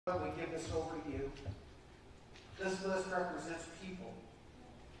We give this over to you. This list represents people,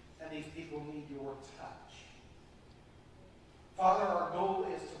 and these people need your touch. Father, our goal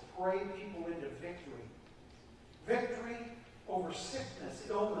is to pray people into victory. Victory over sickness,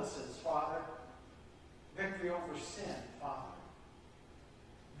 illnesses, Father. Victory over sin, Father.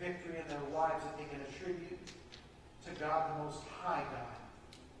 Victory in their lives that they can attribute to God, the Most High God.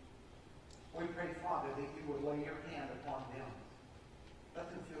 We pray, Father, that you would lay your hand upon them. Let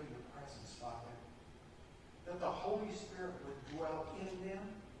them feel your presence, Father. That the Holy Spirit would dwell in them,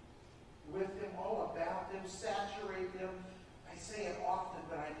 with them, all about them, saturate them. I say it often,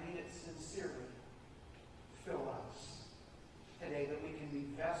 but I mean it sincerely. Fill us today that we can be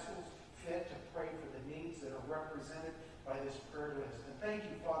vessels fit to pray for the needs that are represented by this prayer list. And thank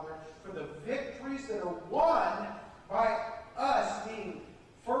you, Father, for the victories that are won by us being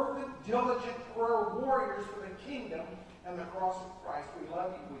fervent, diligent prayer warriors for the kingdom and the cross of Christ. We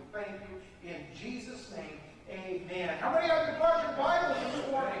love you. We thank you. In Jesus' name, amen. How many of you brought your Bibles this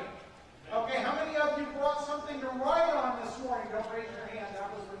morning? Okay, how many of you brought something to write on this morning? Don't raise your hand.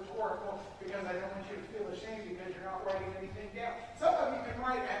 That was rhetorical because I don't want you to feel ashamed because you're not writing anything down. Some of you can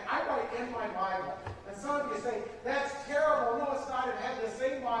write, and I write in my Bible. And some of you say, that's terrible. No, it's not. I've had the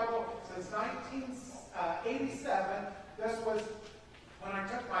same Bible since 1987. This was when I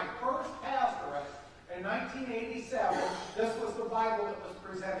took my first pastorate. In 1987, this was the Bible that was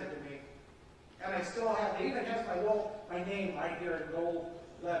presented to me. And I still have it. It even has my name right here in gold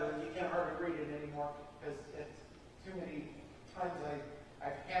letter. You can't hardly read it anymore because it's too many times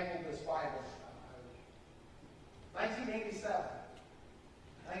I've handled this Bible. 1987.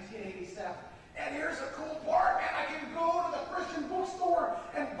 1987. And here's a cool part, man. I can go to the Christian bookstore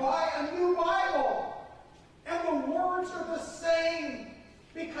and buy a new Bible. And the words are the same.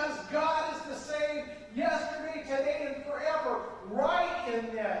 Because God is the same yesterday, today, and forever. Right in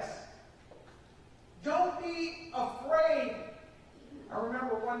this. Don't be afraid. I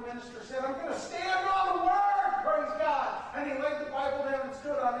remember one minister said, I'm going to stand on the Word, praise God. And he laid the Bible down and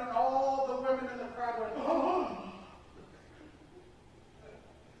stood on it, and all the women in the crowd went, oh.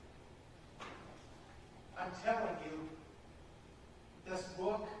 I'm telling you, this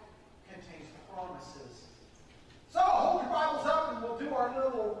book contains promises. So, hold your Bibles up and we'll do our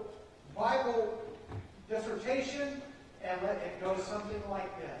little Bible dissertation, and it goes something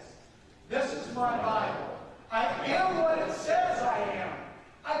like this. This is my Bible. I am what it says I am.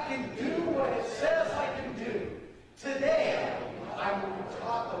 I can do what it says I can do. Today, I will be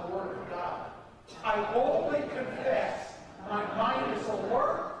taught the Word of God. I boldly confess. My mind is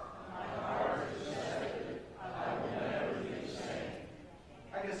alert. My heart is receptive. I will never be the same.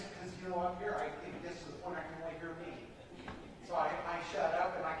 I just, because up here, I think this is the point I can only hear me. So I shut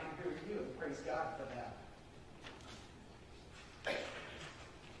up and I can hear you, and praise God for that.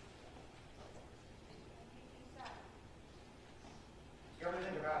 You ever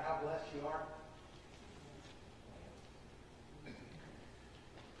think about how blessed you are?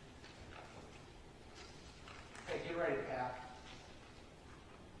 Hey, get ready, Pat.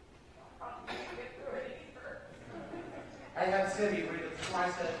 I had Cindy read it. So I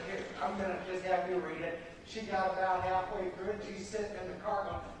said, here, I'm going to just have you read it. She got about halfway through it. She's sitting in the car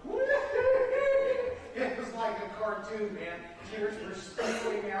going, woo-hoo-hoo. It was like a cartoon, man. Tears were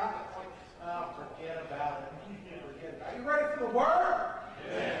spilling out. I'm like, oh, forget about it. Forget about it. Are you ready for the Word?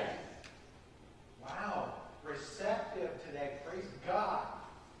 Yes. Wow. Receptive today. Praise God.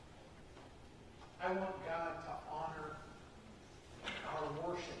 I want God to honor our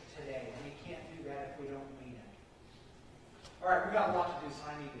worship today. And He can't do that if we don't mean it. All right, we got a lot to do, so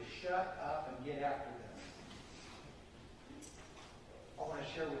I need to shut up and get after this. I want to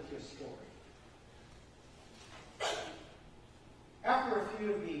share with you a story. After a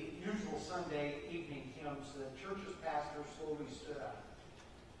few of the usual Sunday evening hymns, the church's pastor slowly stood up,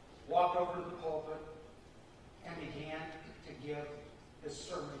 walked over to the pulpit, and began to give his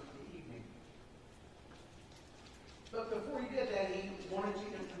sermon for the evening. But before he did that, he wanted to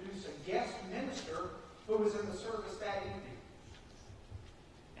introduce a guest minister who was in the service that evening.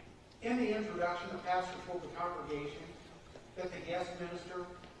 In the introduction, the pastor told the congregation that the guest minister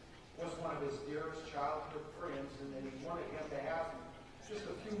was one of his dearest childhood friends and that he wanted him to have just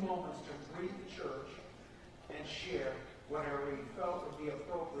a few moments to greet the church and share whatever he felt would be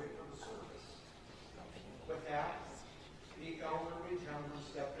appropriate for the service. With that, the elderly gentleman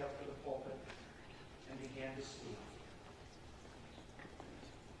stepped up to the pulpit and began to speak.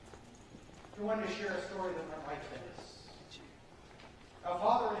 He wanted to share a story that went like this. A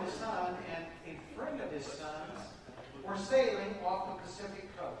father and his son and a friend of his son's were sailing off the Pacific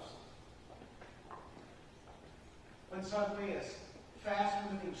coast when suddenly a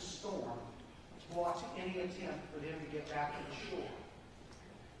fast-moving storm blocks any attempt for them to get back to the shore.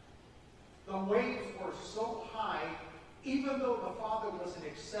 The waves were so high, even though the father was an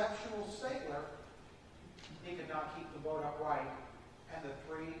exceptional sailor, he could not keep the boat upright, and the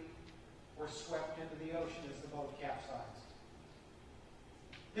three were swept into the ocean as the boat capsized.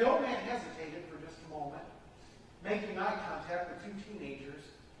 The old man hesitated for just a moment, making eye contact with two teenagers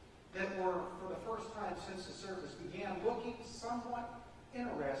that were, for the first time since the service began, looking somewhat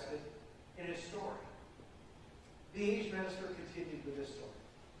interested in his story. The aged minister continued with his story.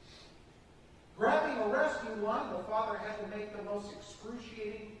 Grabbing a rescue line, the father had to make the most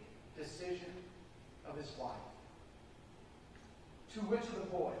excruciating decision of his life. To which of the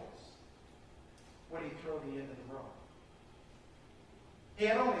boys would he throw the end of the rope? He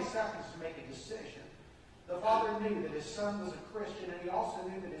had only seconds to make a decision. The father knew that his son was a Christian, and he also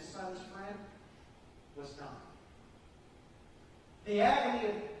knew that his son's friend was not. The agony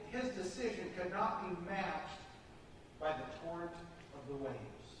of his decision could not be matched by the torrent of the waves.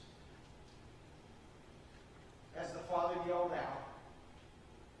 As the father yelled out,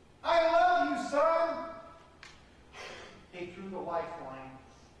 "I love you, son!" he threw the lifeline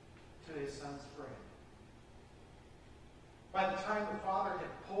to his son's friend. By the time the father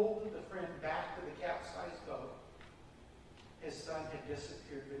had pulled the friend back to the capsized boat, his son had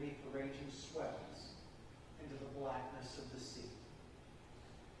disappeared beneath the raging swells into the blackness of the sea.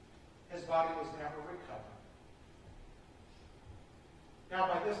 His body was never recovered. Now,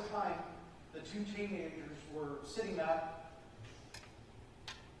 by this time, the two teenagers were sitting up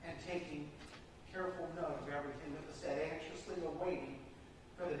and taking careful note of everything that was said, anxiously awaiting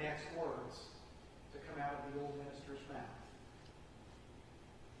for the next words to come out of the old minister's mouth.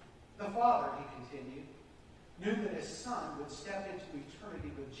 The father, he continued, knew that his son would step into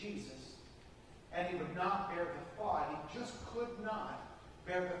eternity with Jesus, and he would not bear the thought, he just could not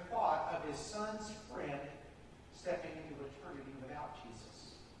bear the thought of his son's friend stepping into eternity without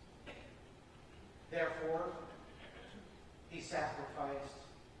Jesus. Therefore, he sacrificed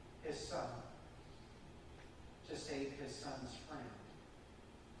his son to save his son's friend.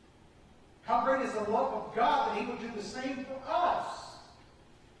 How great is the love of God that he would do the same for us.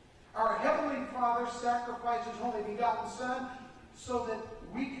 Our Heavenly Father sacrificed his only begotten Son so that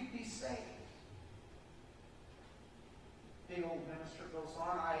we could be saved. The old minister goes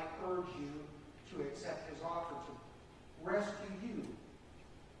on, I urge you to accept his offer to rescue you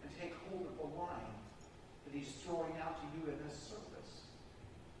and take hold of the line that he's throwing out to you in this service.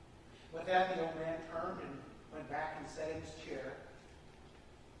 With that, the old man turned and went back and sat in his chair,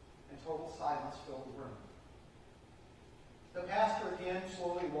 and total silence filled the room. The pastor again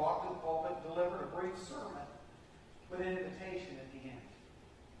slowly walked to the pulpit and delivered a brief sermon with an invitation at the end.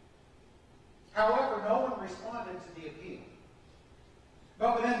 However, no one responded to the appeal.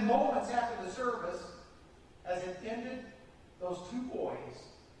 But within moments after the service, as it ended, those two boys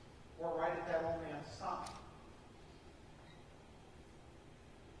were right at that old man's side.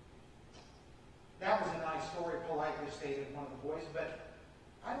 That was a nice story, politely stated one of the boys, but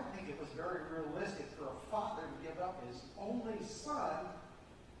I don't think it was very realistic for a father to give up his only son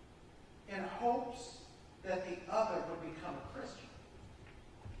in hopes that the other would become a Christian.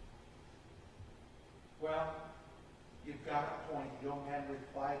 Well, you've got a point, the young man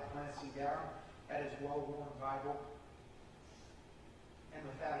replied, glancing down at his well-worn Bible, and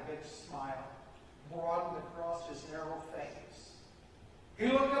with that a big smile broadened across his narrow face. He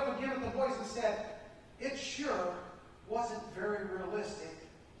looked up again at the boys and said, "It sure wasn't very realistic,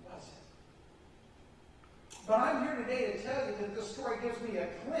 was it? But I'm here today to tell you that this story gives me a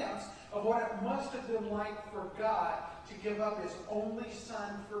glimpse of what it must have been like for God to give up his only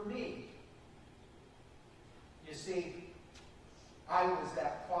son for me. You see, I was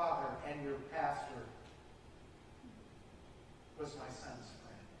that father, and your pastor was my son's friend."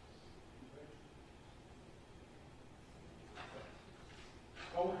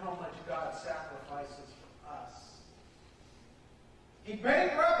 Oh, how much God sacrifices for us. He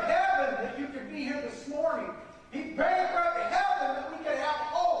bankrupt heaven that you could be here this morning. He bankrupt heaven that we could have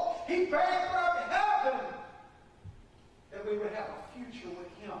hope. He bankrupt heaven that we would have a future with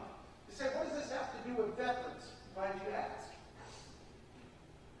him. You say, what does this have to do with veterans? Glad you asked.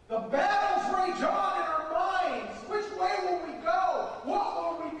 The battles rage on in our minds. Which way will we go? What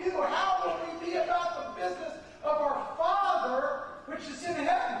will we do? How will we be about the business of our Father which is in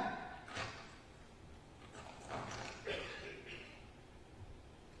heaven?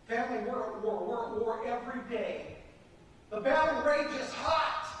 Family, we're at war. We're at war every day. The battle rage is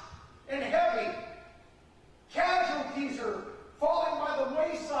hot and heavy. Casualties are falling by the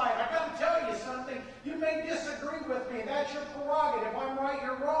wayside. I got to tell you something. You may disagree with with me. That's your prerogative. I'm right,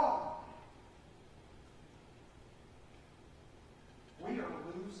 you're wrong. We are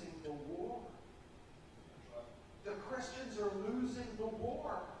losing the war. The Christians are losing the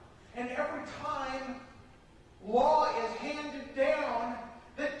war. And every time law is handed down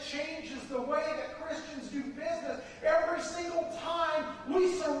that changes the way that Christians do business, every single time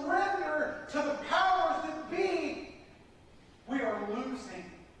we surrender to the powers that be, we are losing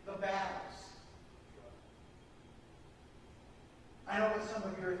the battles. I know what some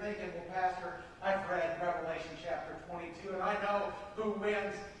of you are thinking, well, Pastor, I've read Revelation chapter 22, and I know who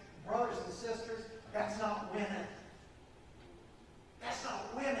wins. Brothers and sisters, that's not winning. That's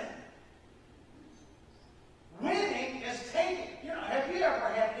not winning. Winning is taking. You know, have you ever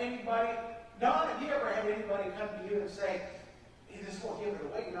had anybody, Don, have you ever had anybody come to you and say, you just won't give it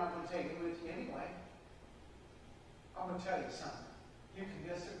away, you're not going to take it with you anyway? I'm going to tell you something. You can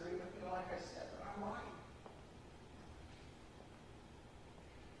disagree with me, like I said, but I'm right.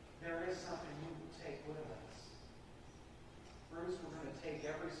 There is something we will take with us. Bruce, we're going to take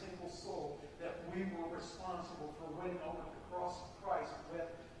every single soul that we were responsible for winning over to the cross of Christ with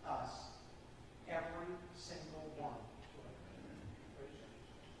us. Every single one.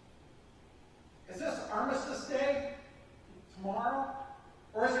 Is this Armistice Day tomorrow?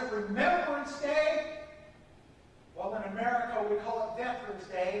 Or is it Remembrance Day? Well, in America we call it Veterans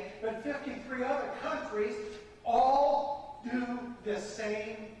Day, but 53 other countries all do the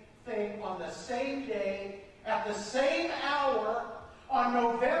same thing on the same day, at the same hour, on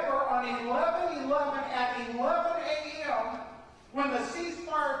November, on 11/11 at 11 a.m., when the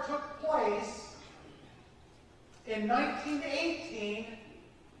ceasefire took place in 1918,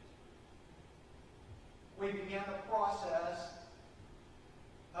 we began the process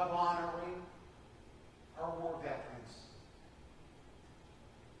of honoring our war veterans.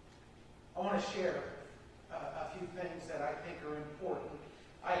 I want to share a few things that I think are important.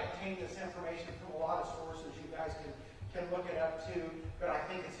 I obtained this information from a lot of sources. You guys can look it up too, but I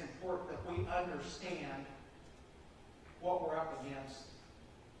think it's important that we understand what we're up against.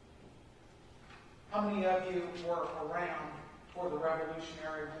 How many of you were around for the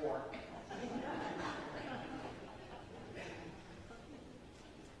Revolutionary War?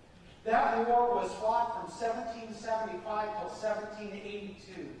 That war was fought from 1775 till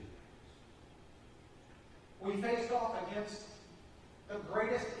 1782. We faced off against the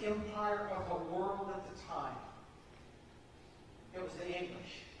greatest empire of the world at the time. It was the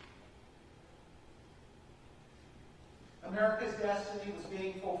English. America's destiny was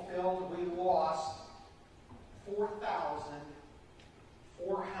being fulfilled. We lost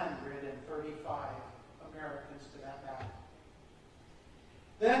 4,435 Americans to that battle.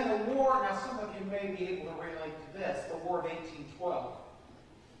 Then the war, now some of you may be able to relate to this, the War of 1812,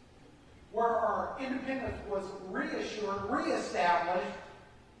 where our independence was reestablished,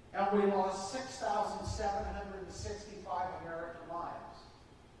 and we lost 6,765 American lives.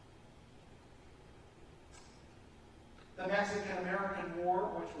 The Mexican-American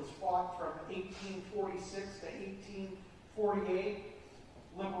War, which was fought from 1846 to 1848,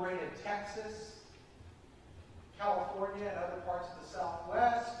 liberated Texas, California, and other parts of the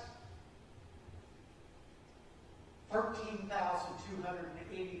Southwest.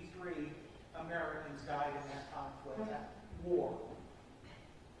 13,283 Americans died in that conflict, that war.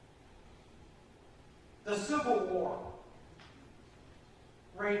 The Civil War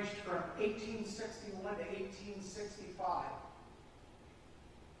ranged from 1861 to 1865.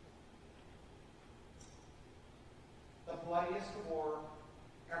 The bloodiest war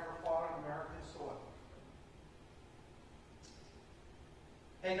ever fought on American soil.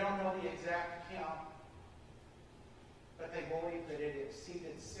 They don't know the exact count, but they believe that it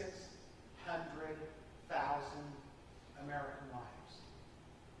exceeded 600,000 American lives.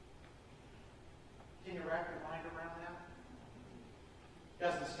 Can you wrap your mind around that?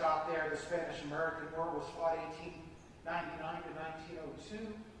 Doesn't stop there. The Spanish-American War was fought 1899 to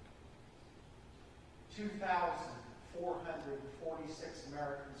 1902. 2,446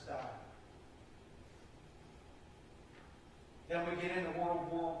 Americans died. Then we get into World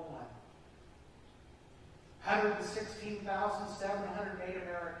War I. 116,708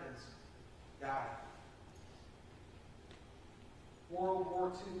 Americans died. World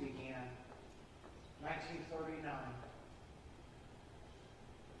War II began 1939.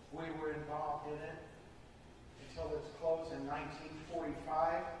 We were involved in it until its close in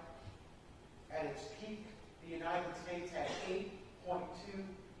 1945. At its peak, the United States had 8.2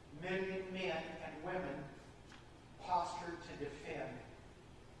 million men and women postured to defend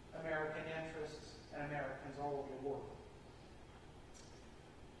American interests and Americans all over the world.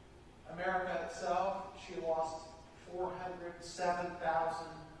 America itself, she lost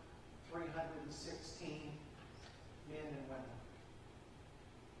 7,316 men and women.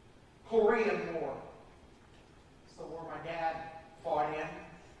 Korean War. It's the war my dad fought in.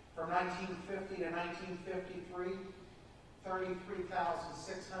 From 1950 to 1953,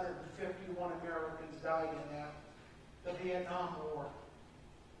 33,651 Americans died in that. The Vietnam War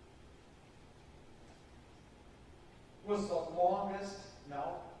was the longest,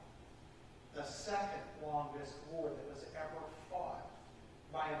 the second longest war that was ever fought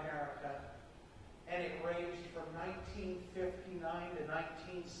by America. And it raged from 1959 to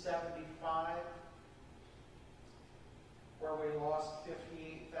 1975, where we lost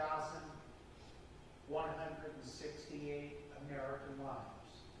 58,168 American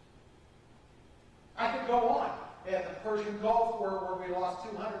lives. I could go on. At the Persian Gulf War, where we lost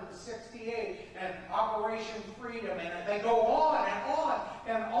 268, and Operation Freedom, and they go on and on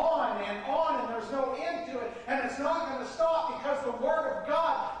and on and on, and there's no end to it, and it's not going to stop, because the Word of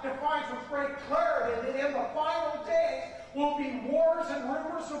God defines with great clarity that in the final days will be wars and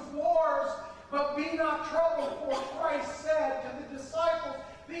rumors of wars, but be not troubled, for Christ said to the disciples,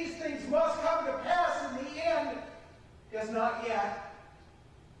 these things must come to pass, and the end is not yet.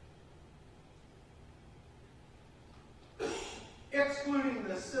 Excluding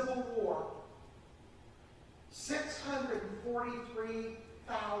the Civil War,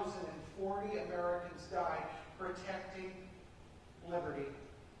 643,040 Americans died protecting liberty.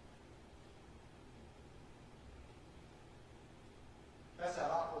 That's that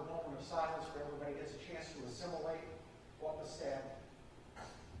awkward moment of silence where everybody gets a chance to assimilate what was said.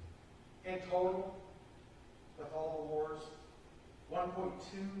 In total, with all the wars,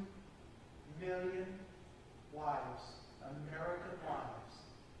 1.2 million lives, American lives,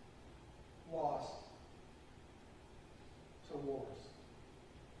 lost to wars.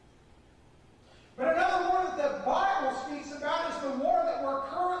 But another war that the Bible speaks about is the war that we're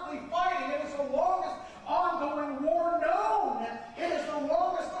currently fighting. It is the longest ongoing war known. It is the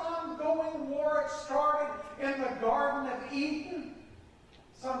longest ongoing war. It started in the Garden of Eden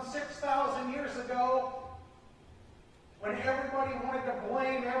some 6,000 years ago, when everybody wanted to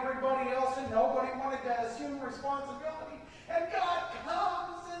blame everybody else and nobody wanted to assume responsibility. And God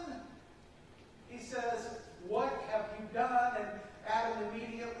comes and He says, what have you done? And Adam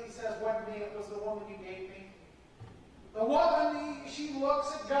immediately says, what me? It was the woman you gave me. The woman, she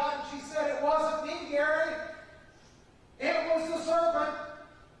looks at God and she said, it wasn't me, Gary. It was the serpent.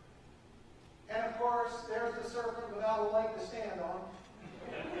 And of course, there's the serpent without a leg to stand on.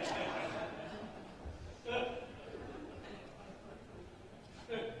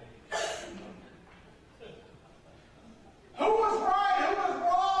 Who was right? Who was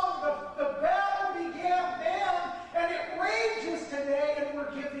wrong? The battle began then, and it rages today, and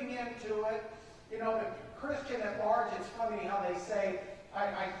we're giving into it. You know, the Christian at large, it's funny how they say,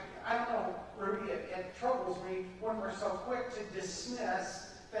 I don't know, Rudy, it troubles me when we're so quick to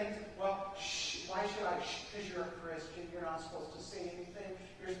dismiss things. Well, shh, why should I? Because you're a Christian. You're not supposed to say anything.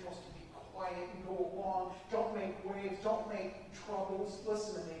 You're supposed to be quiet and go along. Don't make waves. Don't make troubles.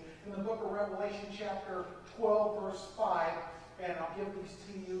 Listen to me. In the book of Revelation, chapter 12, verse 5, and I'll give these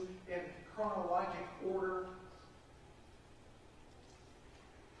to you in chronologic order.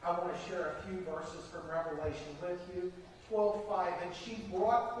 I want to share a few verses from Revelation with you. 12:5, and she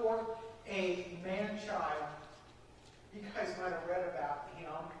brought forth a man-child. You guys might have read about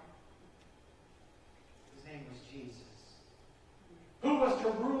him. His name was Jesus. Who was to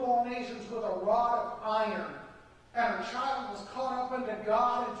rule all nations with a rod of iron. And her child was caught up unto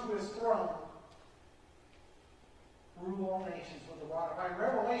God and to His throne. Rule all nations with a rod of iron.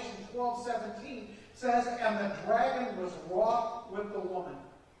 Revelation 12:17 says, and the dragon was wroth with the woman.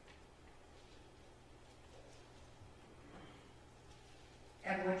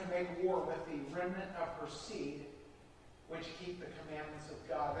 And went to make war with the remnant of her seed, which keep the commandments of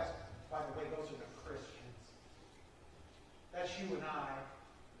God. That's, by the way, those are the Christians. That's you and I.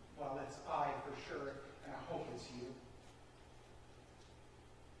 Well, that's I for sure, and I hope it's you.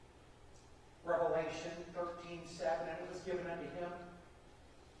 Revelation 13:7, and it was given unto him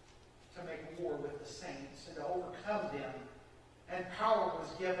to make war with the saints and to overcome them. And power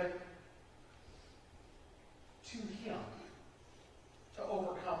was given to him to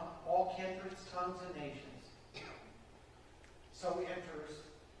overcome all kindreds, tongues, and nations. So enters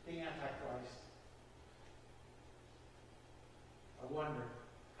the Antichrist. I wonder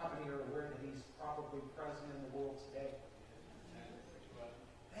how many are aware that he's probably present in the world today.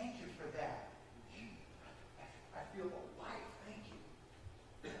 Thank you for that. I feel alive. Thank you.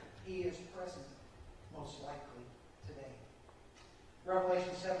 He is present, most likely, today.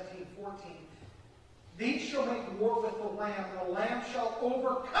 Revelation 17:14. These shall make war with the Lamb. The Lamb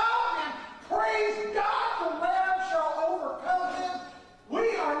overcome him. Praise God, the Lamb shall overcome him.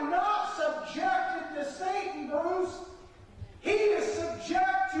 We are not subjected to Satan, Bruce. He is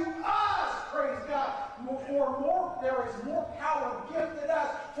subject to us, praise God. There is more power gifted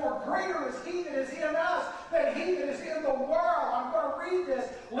us, for greater is he that is in us than he that is in the world. I'm going to read this.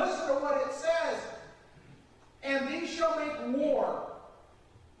 Listen to what it says. And these shall make war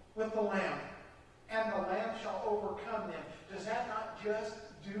with the Lamb, and the Lamb shall overcome them. Does that not just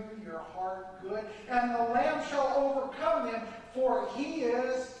do your heart good? And the Lamb shall overcome them, for he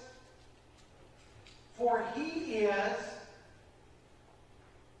is,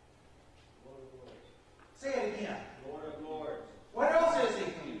 say it again. Lord of Lords. What else is he?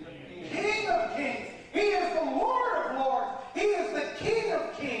 King of Kings. He is the Lord of Lords. He is the King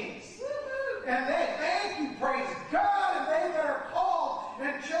of Kings. And they thank you, praise God, and they that are called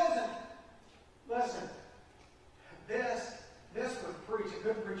and chosen. Listen, this would preach. A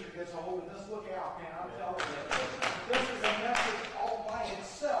good preacher gets a hold of this. Look out, man. I'm telling you. This is a message all by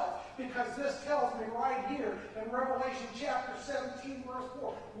itself, because this tells me right here in Revelation chapter 17, verse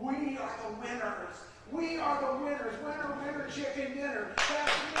 4, we are the winners. We are the winners. Winner, winner, chicken dinner.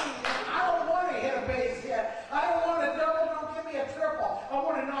 That's me. I don't want to hit a base hit. I don't want a double. Don't give me a triple. I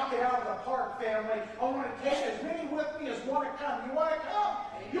want to knock it out of the park, family. I want to take as many with me as want to come. You want to come?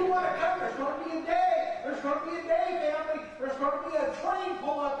 You want to come? There's going to be a day. There's going to be a day, family. There's going to be a train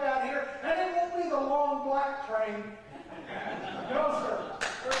pull up out here, and it won't be the long black train. No, sir.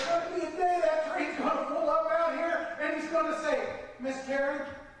 There's going to be a day that train's going to pull up out here, and he's going to say, Miss Terry,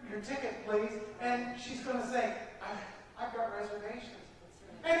 your ticket, please. And she's going to say, I've got reservations.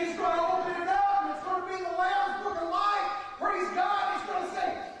 And he's going to open it up, and it's going to be the Lamb's Book of Life. Praise God. He's going to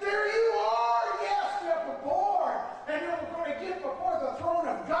say, there you are. Yes, step aboard. And you're going to get before the throne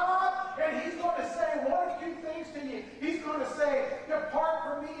of God, and he's going to say one of two things to you. He's going to say, depart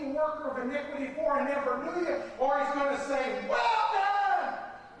from me, you worker of iniquity, for I never knew you. Or he's going to say, well done.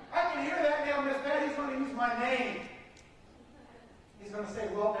 I can hear that now, Miss Pat. He's going to use my name. He's going to say,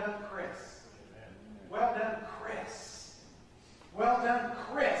 well done, Chris. Well done, Chris. Well done,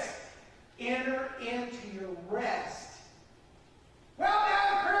 Chris. Enter into your rest. Well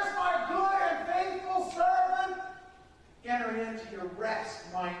done, Chris, my good and faithful servant. Enter into your rest,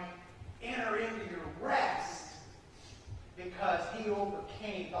 Mike. Enter into your rest. Because he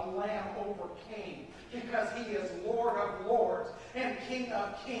overcame, the Lamb overcame. Because he is Lord of Lords and King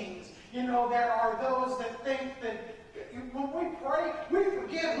of Kings. You know, there are those that think that when we pray, we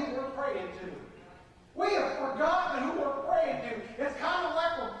forget who we're praying to. We have forgotten who we're praying to. It's kind of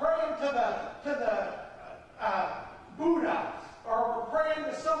like we're praying to the Buddha, or we're praying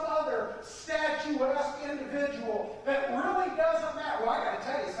to some other statuesque individual that really doesn't matter. Well, I got to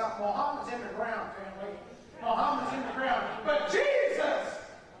tell you something. Muhammad's in the ground, family. Muhammad's in the ground. But Jesus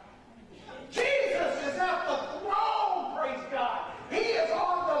is at the throne, praise God. He is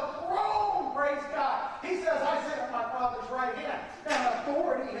on the throne, praise God. He says, I sit at my Father's right hand, and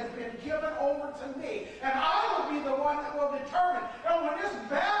authority has been given over to me, and I will be the one that will determine. And when this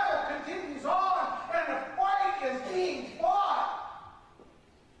battle continues on, and the fight is being fought,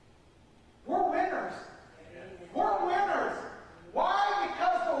 we're winners. We're winners. Why?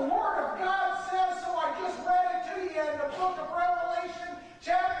 Because the Word of God says so. I just read it to you in the book of Revelation,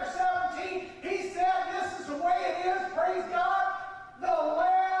 chapter 17. He said this is the way it is, praise God. The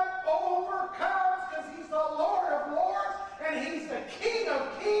Lamb overcomes, because he's the Lord of Lords, and he's the King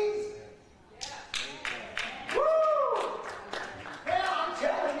of Kings. Yeah. Woo! Man, I'm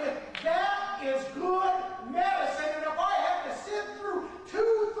telling you, that is good medicine. And if I had to sit through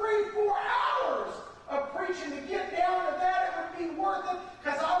 2, 3, 4 hours of preaching to get down to that, it would be worth it,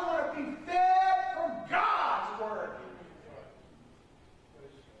 because I want to be fed from God's Word.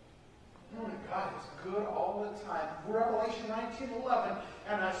 God is good all the time. Revelation 19:11,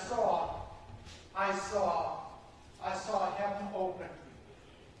 and I saw heaven open.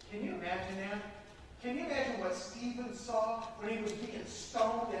 Can you imagine that? Can you imagine what Stephen saw when he was being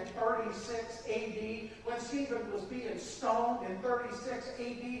stoned in 36 AD? When Stephen was being stoned in 36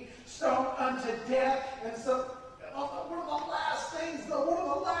 AD, stoned unto death. And so, one of the last things, one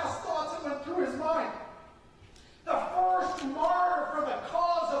of the last thoughts that went through his mind, the first martyr for the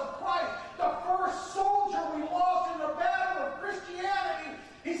cause of Christ, the first soldier we lost in the battle of Christianity,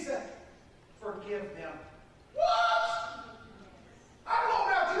 he said, forgive them. What? I don't know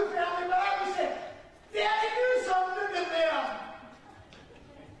about you, family, but I would say, Daddy, do something to them.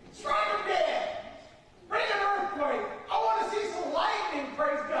 Strike them dead. Bring an earthquake. I want to see some lightning,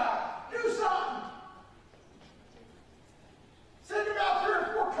 praise God. Do something. Send about 3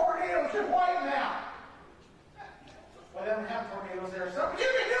 or 4 tornadoes, just wipe them out. Well, they don't have tornadoes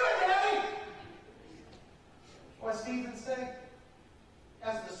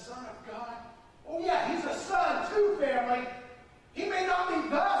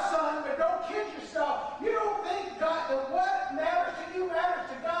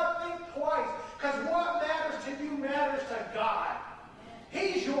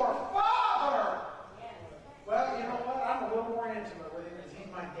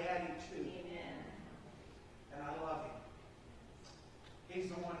He's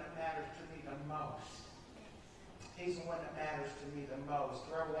the one that matters to me the most. He's the one that matters to me the most.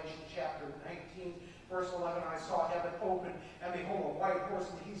 Revelation chapter 19, verse 11, I saw heaven open, and behold, a white horse,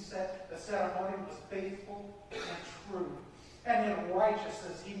 and he said, the sat on him was faithful and true. And in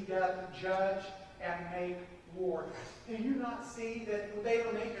righteousness he doth judge and make war. Do you not see that they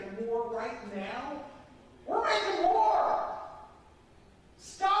are making war right now? We're making war!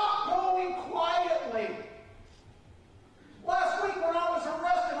 Stop going quietly. Last week when I was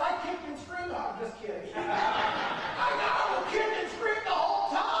arrested, I kicked and screamed. I'm just kidding. I know, kicked and screamed the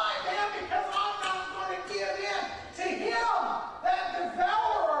whole time, man, because I'm not going to give in to him, that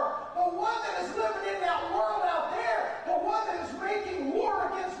devourer, the one that is living in that world out there, the one that is making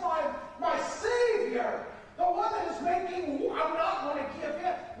war against my Savior, the one that is making war. I'm not going to give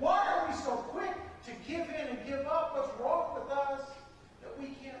in. Why are we so quick to give in and give up? What's wrong with us? That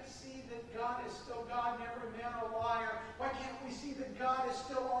we can't see that God is still God, never been a liar. Why can't we see that God is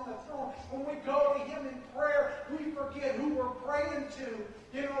still on the throne? When we go to him in prayer, we forget who we're praying to.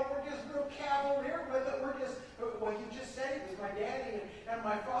 You know, we're just real cavalier with it. We're just, well, you just said it was my daddy and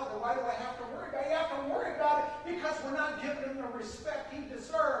my father. Why do I have to worry about it? You have to worry about it because we're not giving him the respect he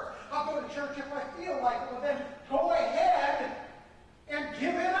deserves. I'll go to church if I feel like it. Well, then go ahead and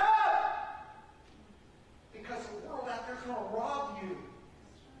give it up. Because the world out there is going to rob you.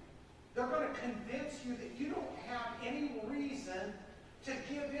 They're going to convince you that you don't have any reason to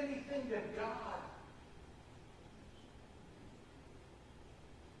give anything to God.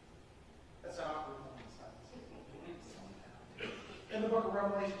 That's an awkward moment. In the book of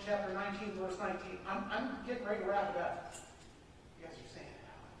Revelation, chapter 19, verse 19, I'm getting ready to wrap it up. You guys are saying,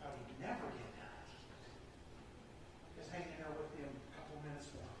 how do you never get done? Just hang in there with me a couple minutes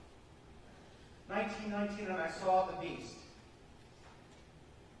more. 19:19, and I saw the beast.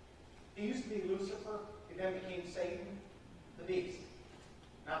 He used to be Lucifer. He then became Satan, the beast.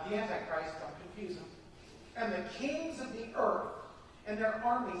 Not the Antichrist, don't confuse him. And the kings of the earth and their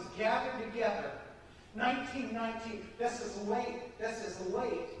armies gathered together. 19:19. This is late. This is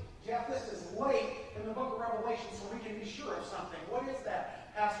late. Jeff, this is late in the book of Revelation, so we can be sure of something. What is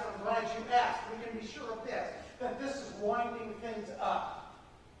that? Pastor, I'm glad you asked. We can be sure of this. That this is winding things up.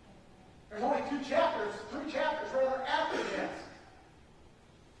 There's only 3 chapters rather, after this.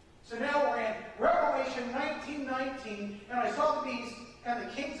 So now we're in Revelation 19:19, and I saw the beast and the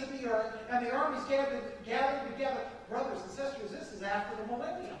kings of the earth and the armies gathered together. Brothers and sisters, this is after the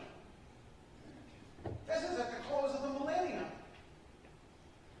millennium. This is at the close of the millennium.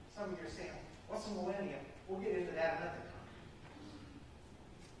 Some of you are saying, what's the millennium? We'll get into that another time.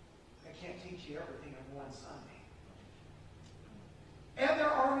 I can't teach you everything in one Sunday. And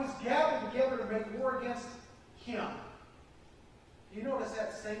their armies gathered together to make war against him. You notice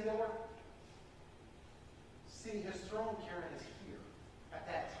that singular? See, his throne, Karen, is here at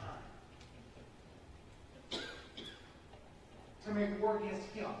that time. To make war against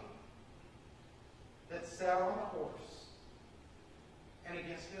him that sat on the horse and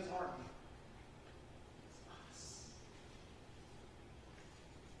against his army. It's us.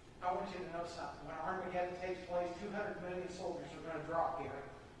 I want you to know something. When Armageddon takes place, 200 million soldiers are going to drop here.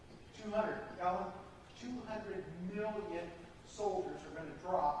 200 million soldiers are going to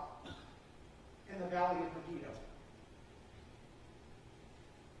drop in the valley of Megiddo.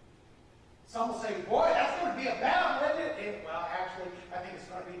 Some will say, boy, that's going to be a battle, isn't it? Well, actually, I think it's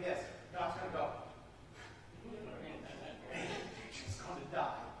going to be this. God's going to go. He's going to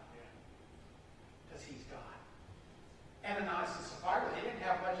die. Because he's God. Ananias and Sapphira, they didn't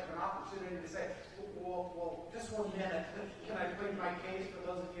have much of an opportunity to say, well, just 1 minute. Can I plead my case for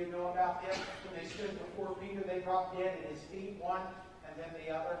those of you who know about this? When they stood before Peter, they dropped dead at his feet, one and then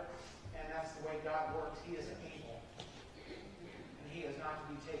the other. And that's the way God works. He is able. And he is not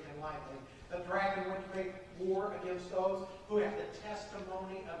to be taken lightly. The dragon went to make war against those who have the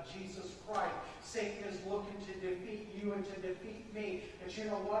testimony of Jesus Christ. Satan is looking to defeat you and to defeat me. But you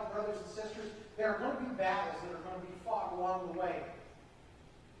know what, brothers and sisters? There are going to be battles that are going to be fought along the way.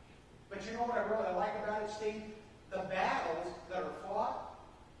 But you know what I really like about it, Steve? The battles that are fought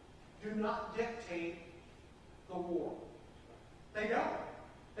do not dictate the war. They don't.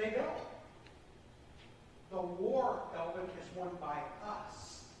 They don't. The war, Elvin, is won by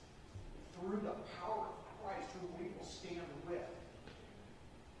us through the power of Christ, who we will stand with.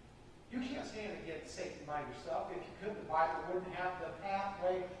 You can't stand against Satan by yourself. If you could, the Bible wouldn't have the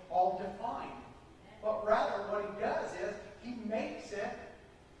pathway all defined. But rather, what he does is, he makes it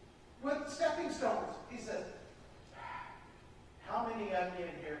with stepping stones. He says, how many of you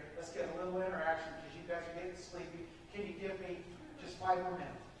in here, let's get a little interaction because you guys are getting sleepy. Can you give me just 5 more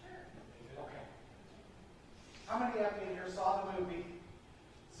minutes? Okay. How many of you in here saw the movie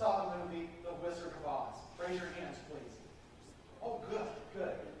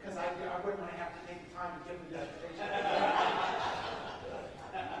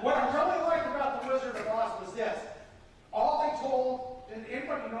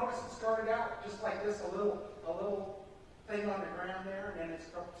notice it started out just like this, a little thing on the ground there, and then it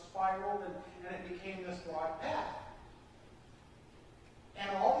spiraled, and it became this broad path. And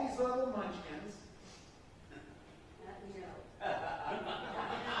all these little munchkins.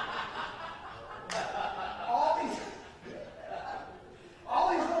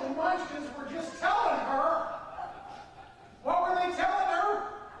 all these little munchkins were just telling her. What were they telling her?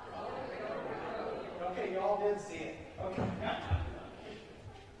 Okay, y'all did see it. Okay.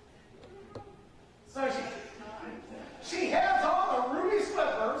 So she has on the ruby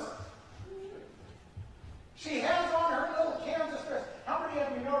slippers. She has on her little Kansas dress. How many of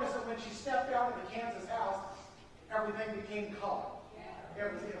you noticed that when she stepped out of the Kansas house, everything became color?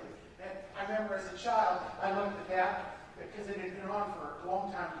 Everything. And I remember as a child, I looked at that because it had been on for a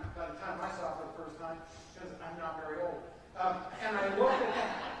long time by the time I saw it for the first time, because I'm not very old. And I looked at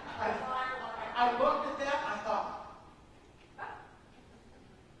that. I looked at that and I thought,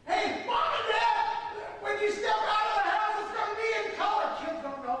 hey, Mom and Dad, when you step out of the house, it's going to be in color. Kids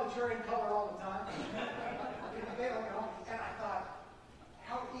don't know that you're in color all the time. They don't know. And I thought,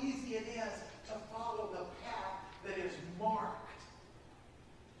 how easy it is to follow the path that is marked.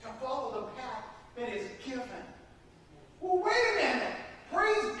 To follow the path that is given. Well, wait a minute.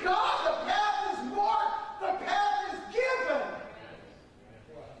 Praise God, the path is marked. The path is given.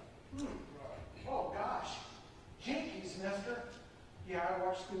 Oh, gosh. Jinkies, mister. Yeah, I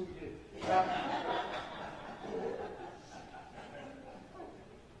watched Scooby-Doo.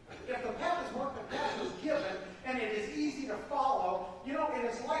 If the path is marked, the path is given, and it is easy to follow. You know, it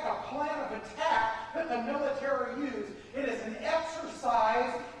is like a plan of attack that the military used. It is an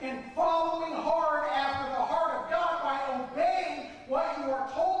exercise in following hard after the heart of God by obeying what you are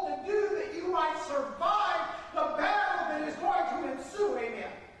told to do that you might survive the battle that is going to ensue.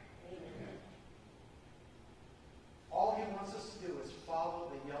 Amen. All he wants us to do is follow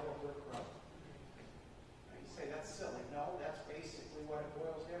the yellow brick road. Now you say, that's silly. No, that's basically what it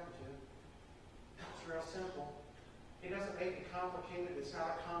boils down to. It's real simple. He doesn't make it complicated. It's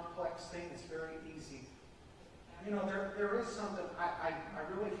not a complex thing. It's very easy. You know, there is something I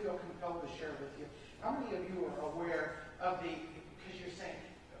really feel compelled to share with you. How many of you are aware of because you're saying,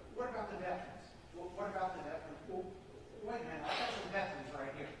 what about the veterans? What about the veterans? Well, wait a minute, I got some veterans right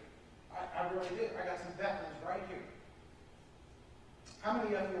here. I really do. I got some veterans right here. How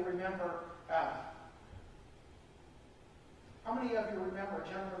many of you remember a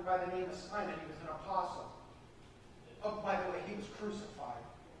gentleman by the name of Simon? He was an apostle. Oh, by the way, he was crucified.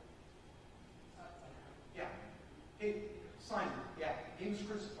 Yeah. Simon, yeah, he was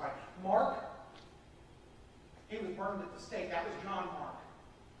crucified. Mark, he was burned at the stake. That was John Mark.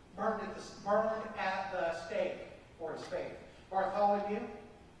 Burned at the stake for his faith. Bartholomew, you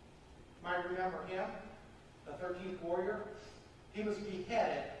might remember him, the 13th warrior. He was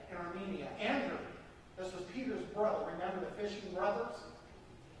beheaded in Armenia. Andrew, this was Peter's brother. Remember the fishing brothers?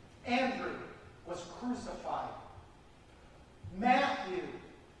 Andrew was crucified. Matthew,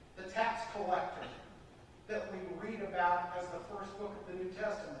 the tax collector that we read about as the first book of the New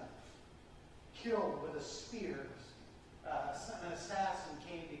Testament, killed with a spear. An assassin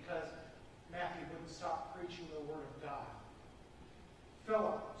came because Matthew wouldn't stop preaching the word of God.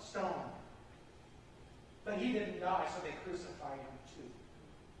 Philip, stoned. But he didn't die, so they crucified him too.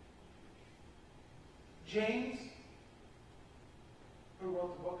 James, who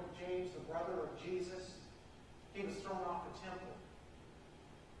wrote the book of James, the brother of Jesus, he was thrown off the temple.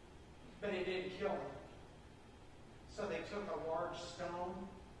 But it didn't kill him. So they took a large stone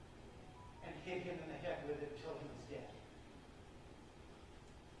and hit him in the head with it until he was dead.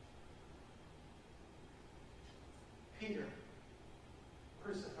 Peter,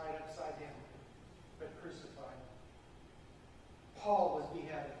 crucified upside down, but crucified. Paul was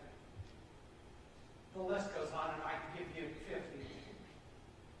beheaded. The list goes on, and I can give you 50.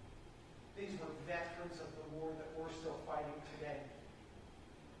 These were veterans of the war that we're still fighting today.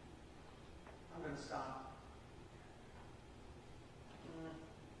 I'm going to stop.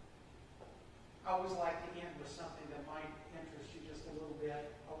 I always like to end with something that might interest you just a little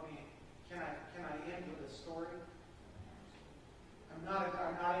bit. Can I end with a story? I'm not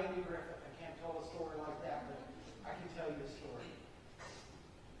Andy Griffith. I can't tell a story like that, but I can tell you a story.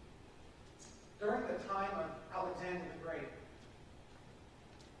 During the time of Alexander the Great,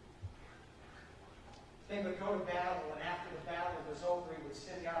 they would go to battle, and after the battle was over, he would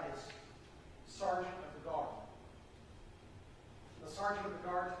send out his sergeant of the guard. The sergeant of the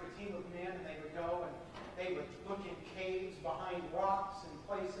guard took a team of men, and they would go and they would look in caves, behind rocks, in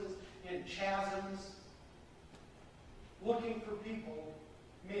places, in chasms, looking for people,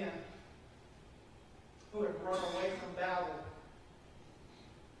 men, who had run away from battle,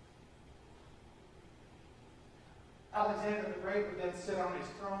 Alexander the Great would then sit on his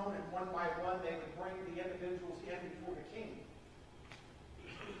throne, and one by one they would bring the individuals in before the king,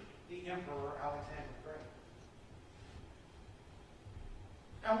 the Emperor Alexander the Great.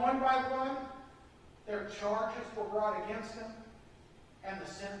 And one by one, their charges were brought against him, and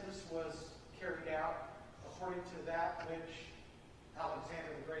the sentence was carried out according to that which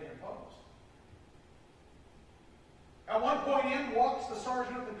Alexander the Great imposed. At one point in walks the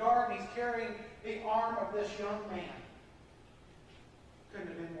sergeant of the guard, and he's carrying the arm of this young man. Couldn't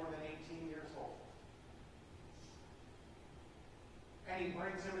have been more than 18 years old. And he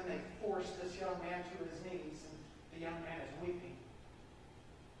brings him, and they force this young man to his knees, and the young man is weeping.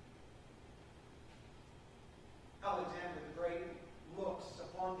 Alexander the Great looks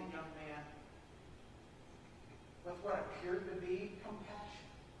upon the young man with what appeared to be compassion.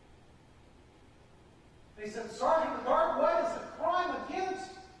 And he said, Sergeant of the Guard, what is the crime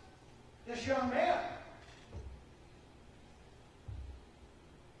against this young man?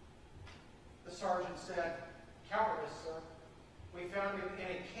 The sergeant said, cowardice, sir. We found him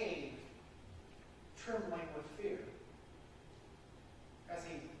in a cave, trembling with fear, as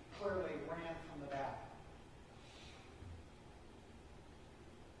he clearly ran from the battle.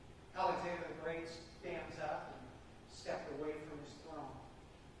 Alexander the Great stands up and stepped away from his throne.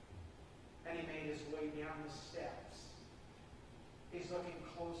 And he made his way down the steps. He's looking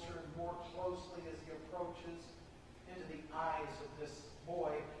closer and more closely as he approaches into the eyes of this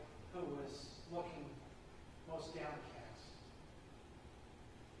boy who was looking most downcast.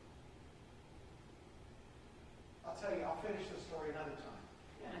 I'll tell you, I'll finish the story another time.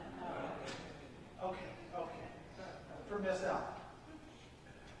 Okay. From this out.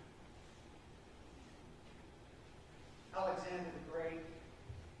 Alexander the Great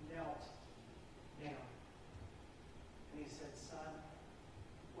knelt down. And he said, Son,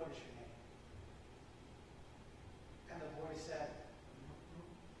 what is your name? And the boy said,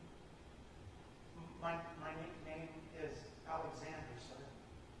 My name is Alexander, sir.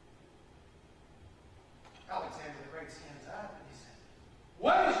 Alexander the Great stands up and he said,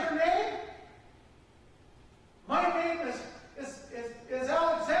 What is your name? My name is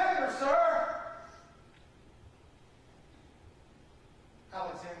Alexander, sir.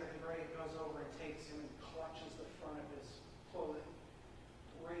 Alexander the Great goes over and takes him and clutches the front of his clothing,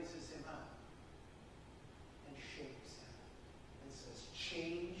 raises him up, and shakes him and says,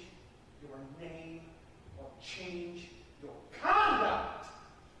 Change your name or change your conduct.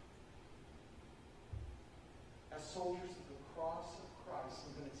 As soldiers of the cross of Christ,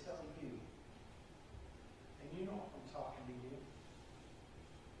 I'm going to tell you, and you know if I'm talking to you,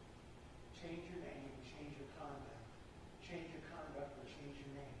 change your name and change your conduct. Change your conduct or change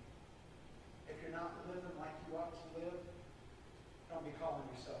your name. If you're not living like you ought to live, don't be calling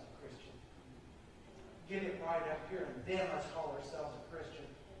yourself a Christian. Get it right up here, and then let's call ourselves a Christian.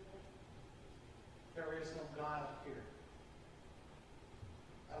 There is no God up here.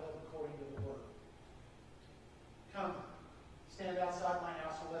 I live according to the Word. Come, stand outside my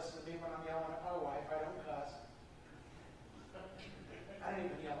house and listen to me when I'm yelling at my wife. I don't cuss. I don't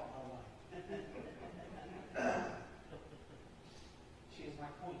even yell at my wife. She is my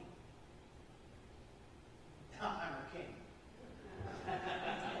queen. I'm her king.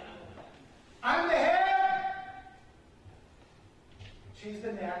 I'm the head. She's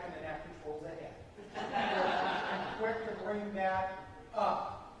the neck, and the neck controls the head. I'm quick to bring that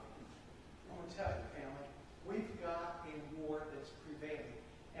up. I want to tell you, family, we've got a war that's prevailing.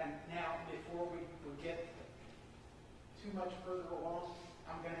 And now, before we get too much further along,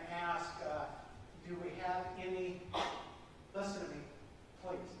 I'm going to ask, do we have any... Listen to me,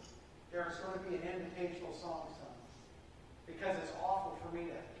 please. There's going to be an invitational song sung. Because it's awful for me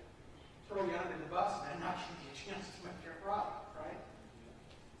to throw you under the bus and not give you a chance to make your product, right?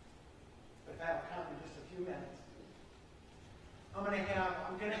 But that'll come in just a few minutes. I'm going to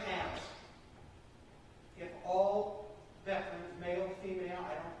ask if all veterans, male, female,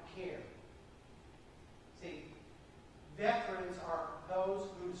 I don't care. See, veterans are those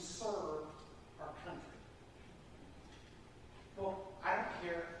who served our country. Well, I don't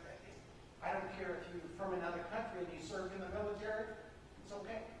care if you're from another country and you served in the military. It's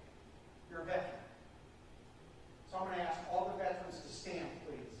okay. You're a veteran. So I'm going to ask all the veterans to stand,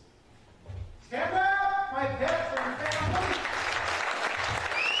 please. Stand up, my veteran family.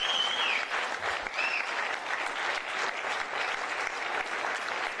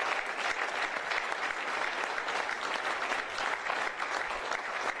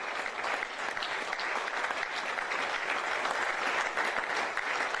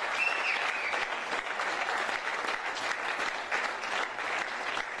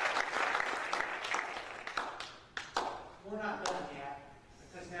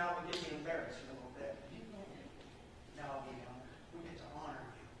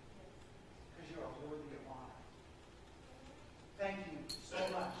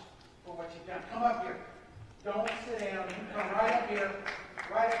 come up here. Don't sit down. You come right up here.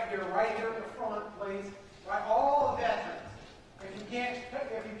 Right up here. Right here at the front, please. Right, all the veterans. If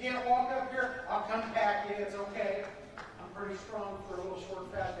you can't walk up here, I'll come back you. It's okay. I'm pretty strong for a little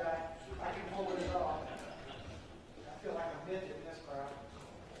short fat guy. I can pull it off. I feel like a midget in this crowd.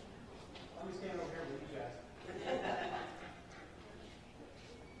 Let me stand over here with you guys.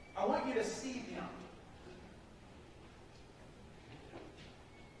 I want you to see them.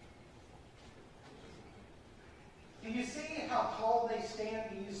 Do you see how tall they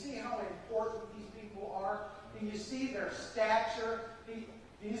stand? Do you see how important these people are? Do you see their stature?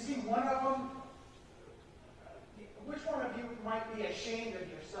 Do you see one of them? Which one of you might be ashamed of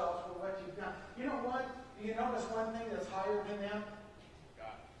yourselves for what you've done? You know what? Do you notice one thing that's higher than them?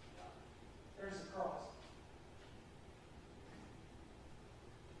 God. There's the cross.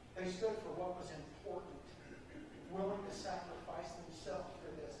 They stood for what was important, willing to sacrifice themselves for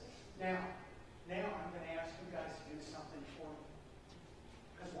this. Now I'm going to ask you guys to do something for me.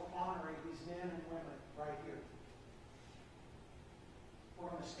 Because we're honoring these men and women right here.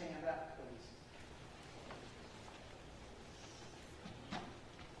 We're going to stand up, please.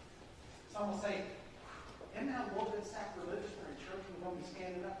 Some will say, isn't that a little bit sacrilegious for a church we're going to be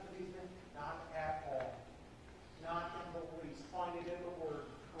standing up for these men? Not at all. Not in the least. Find it in the Word.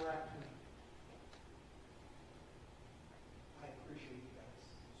 Correct me. I appreciate you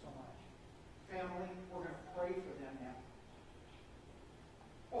guys so much. Family, we're going to pray for them now.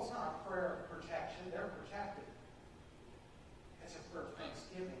 Well, it's not a prayer of protection. They're protected. It's a prayer of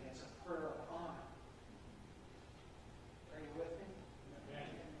thanksgiving. It's a prayer of honor. Are you with me? Amen.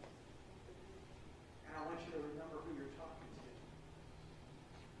 And I want you to remember who you're talking to.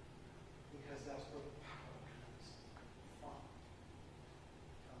 Because that's where the power comes from.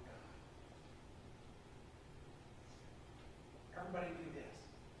 From God. Everybody do this.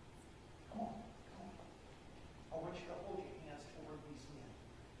 Come on. I want you to hold your hands toward these men.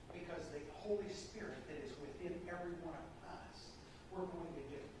 Because the Holy Spirit that is within every one of us, we're going to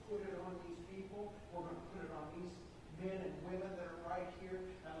just put it on these people. We're going to put it on these men and women that are right here.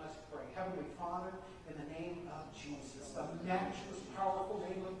 And let's pray. Heavenly Father, in the name of Jesus, the matchless, powerful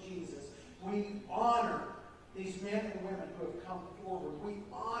name of Jesus, we honor these men and women who have come forward. We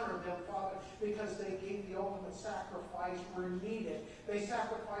honor them, Father, because they gave the ultimate sacrifice where needed. They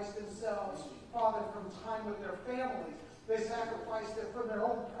sacrificed themselves, Father, from time with their families. They sacrificed it from their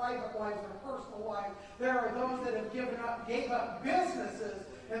own private lives, their personal lives. There are those that have gave up businesses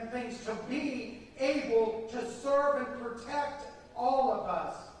and things to be able to serve and protect all of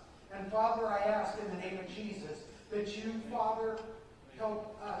us. And Father, I ask in the name of Jesus that you, Father,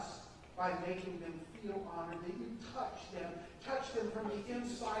 help us by making them feel honored, that you touch them from the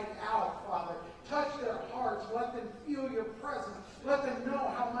inside out, Father. Touch their hearts, let them feel your presence, let them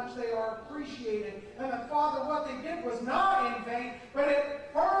know how much they are appreciated, and that, Father, what they did was not in vain, but it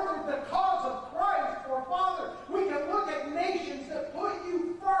furthered the cause of Christ. For, Father, we can look at nations that put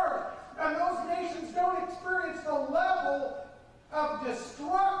you first, and those nations don't experience the level of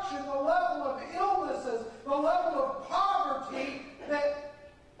destruction, the level of illnesses, the level of poverty that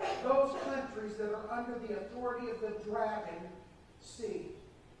those countries that are under the authority of the dragon see.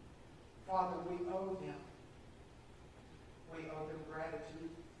 Father, we owe them. We owe them gratitude.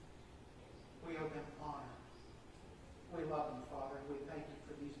 We owe them honor. We love them.